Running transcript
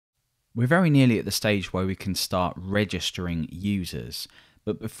We're very nearly at the stage where we can start registering users.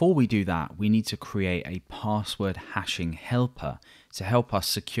 But before we do that, we need to create a password hashing helper to help us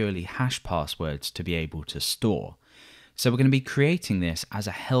securely hash passwords to be able to store. So we're going to be creating this as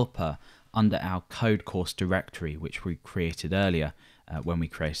a helper under our Codecourse directory, which we created earlier when we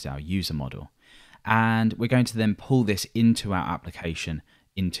created our user model. And we're going to then pull this into our application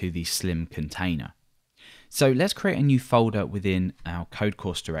into the Slim container. So let's create a new folder within our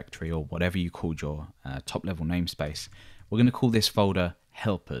Codecourse directory, or whatever you called your top level namespace. We're going to call this folder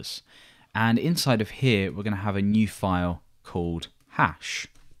helpers. And inside of here, we're going to have a new file called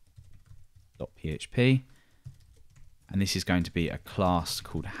hash.php. And this is going to be a class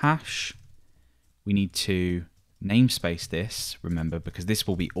called hash. We need to namespace this, remember, because this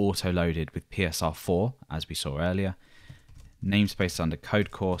will be auto-loaded with PSR4, as we saw earlier. Namespace under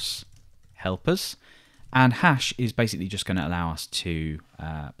Codecourse helpers. And hash is basically just going to allow us to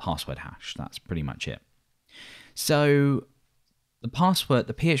password hash. That's pretty much it. So the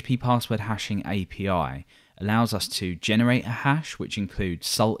PHP Password Hashing API allows us to generate a hash, which includes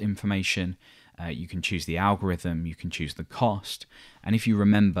salt information. You can choose the algorithm, you can choose the cost. And if you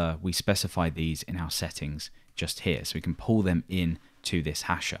remember, we specified these in our settings just here, so we can pull them in to this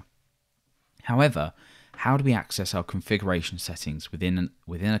hasher. However, how do we access our configuration settings within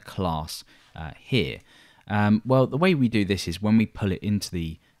a class here? Well, the way we do this is when we pull it into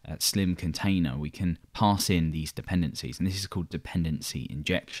the Slim container, we can pass in these dependencies, and this is called Dependency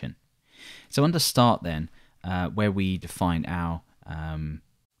Injection. So under Start then, where we define our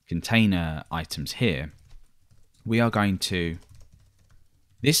container items here, we are going to,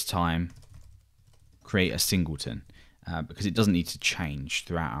 this time, create a singleton, because it doesn't need to change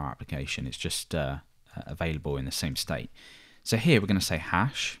throughout our application. It's just available in the same state. So here we're going to say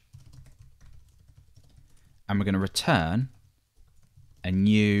hash, and we're going to return a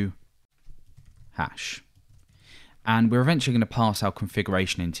new hash. And we're eventually going to pass our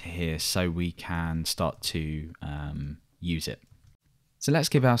configuration into here so we can start to use it. So let's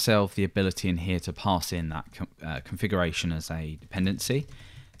give ourselves the ability in here to pass in that configuration as a dependency.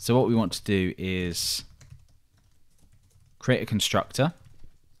 So what we want to do is create a constructor,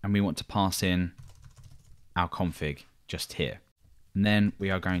 and we want to pass in our config just here. And then we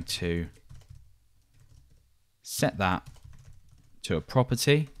are going to set that to a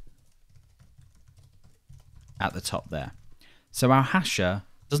property at the top there. So our hasher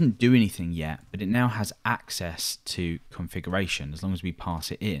doesn't do anything yet, but it now has access to configuration as long as we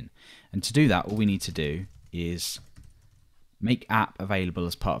pass it in. And to do that, all we need to do is make app available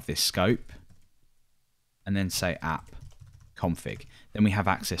as part of this scope, and then say app config. Then we have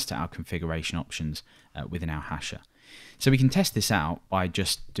access to our configuration options within our hasher. So we can test this out by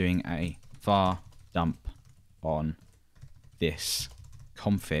just doing a var dump on this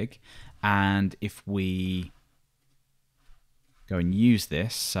config, and if we go and use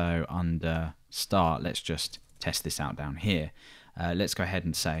this, so under start, let's just test this out down here. Let's go ahead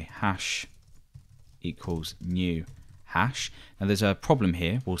and say hash equals new hash. Now there's a problem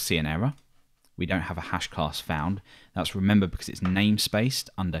here, we'll see an error. We don't have a hash class found. That's, remember, because it's namespaced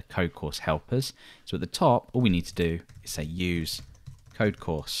under Codecourse helpers. So at the top, all we need to do is say use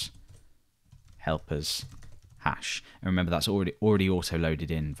Codecourse helpers hash. And remember, that's already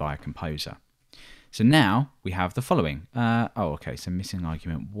auto-loaded in via Composer. So now we have the following. So missing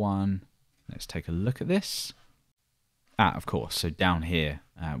argument 1. Let's take a look at this. Of course, so down here,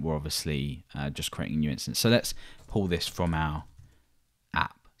 we're obviously just creating a new instance. So let's pull this from our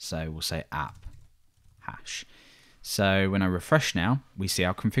app. So we'll say app hash. So when I refresh now, we see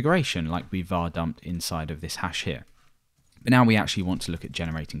our configuration like we var dumped inside of this hash here. But now we actually want to look at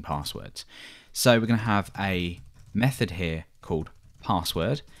generating passwords. So we're going to have a method here called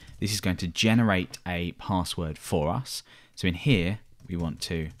password. This is going to generate a password for us. So in here, we want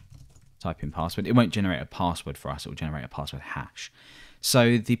to type in password. It won't generate a password for us. It will generate a password hash.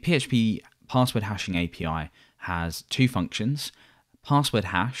 So the PHP Password Hashing API has two functions, password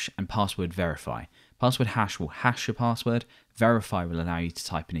hash and password verify. Password hash will hash your password. Verify will allow you to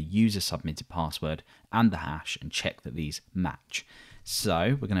type in a user submitted password and the hash and check that these match.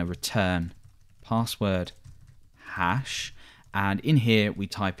 So we're going to return password hash, and in here we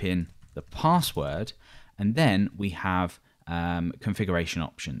type in the password, and then we have configuration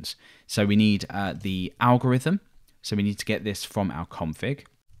options. So we need the algorithm, so we need to get this from our config.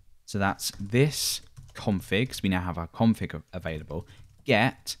 So that's this config, so we now have our config available,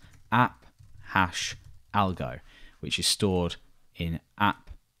 get app hash algo, which is stored in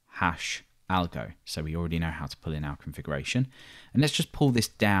app hash algo. So we already know how to pull in our configuration. And let's just pull this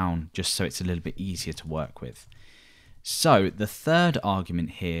down just so it's a little bit easier to work with. So the third argument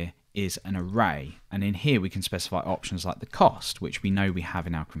here is an array, and in here we can specify options like the cost, which we know we have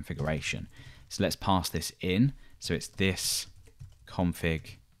in our configuration. So let's pass this in. So it's this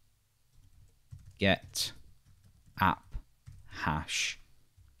config get app hash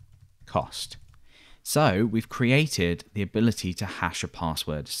cost. So we've created the ability to hash a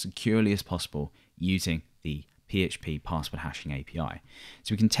password as securely as possible using the PHP Password Hashing API.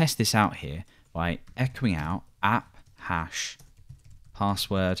 So we can test this out here by echoing out app hash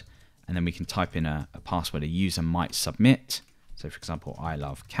password, and then we can type in a password a user might submit. So for example, I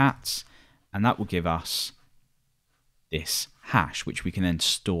love cats, and that will give us this hash, which we can then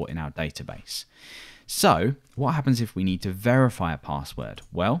store in our database. So what happens if we need to verify a password?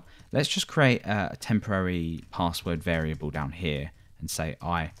 Well, let's just create a temporary password variable down here and say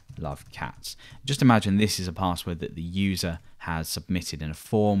I love cats. Just imagine this is a password that the user has submitted in a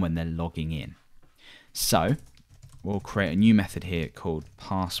form when they're logging in. So we'll create a new method here called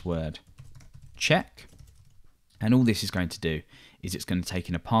password check, and all this is going to do is it's going to take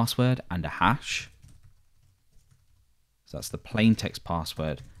in a password and a hash. So that's the plain text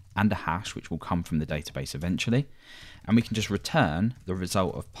password and a hash, which will come from the database eventually. And we can just return the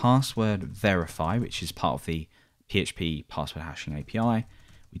result of password verify, which is part of the PHP Password Hashing API.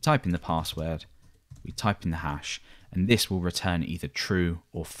 We type in the password, we type in the hash, and this will return either true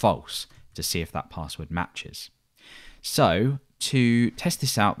or false to see if that password matches. So to test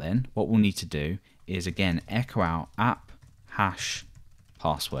this out then, what we'll need to do is again echo out app hash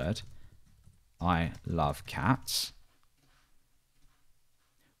password I love cats.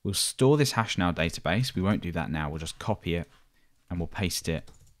 We'll store this hash in our database. We won't do that now. We'll just copy it and we'll paste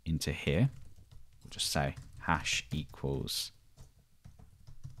it into here. We'll just say hash equals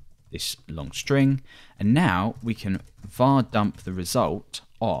this long string. And now we can var dump the result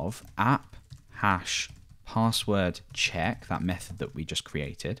of app hash password check, that method that we just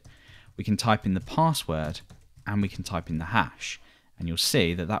created. We can type in the password and we can type in the hash. And you'll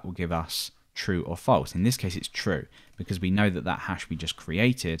see that that will give us true or false. In this case, it's true because we know that that hash we just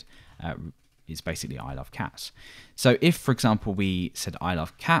created is basically I love cats. So if, for example, we said I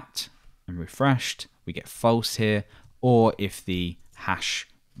love cat and refreshed, we get false here. Or if the hash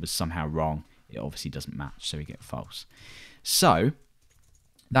was somehow wrong, it obviously doesn't match, so we get false. So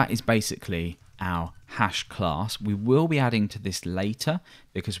that is basically our hash class. We will be adding to this later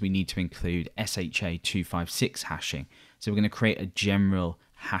because we need to include SHA-256 hashing. So we're going to create a general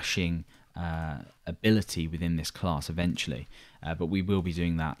hashing ability within this class eventually, but we will be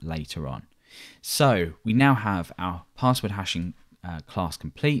doing that later on. So we now have our password hashing class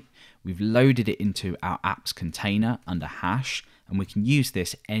complete. We've loaded it into our apps container under hash, and we can use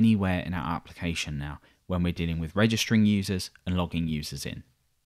this anywhere in our application now when we're dealing with registering users and logging users in.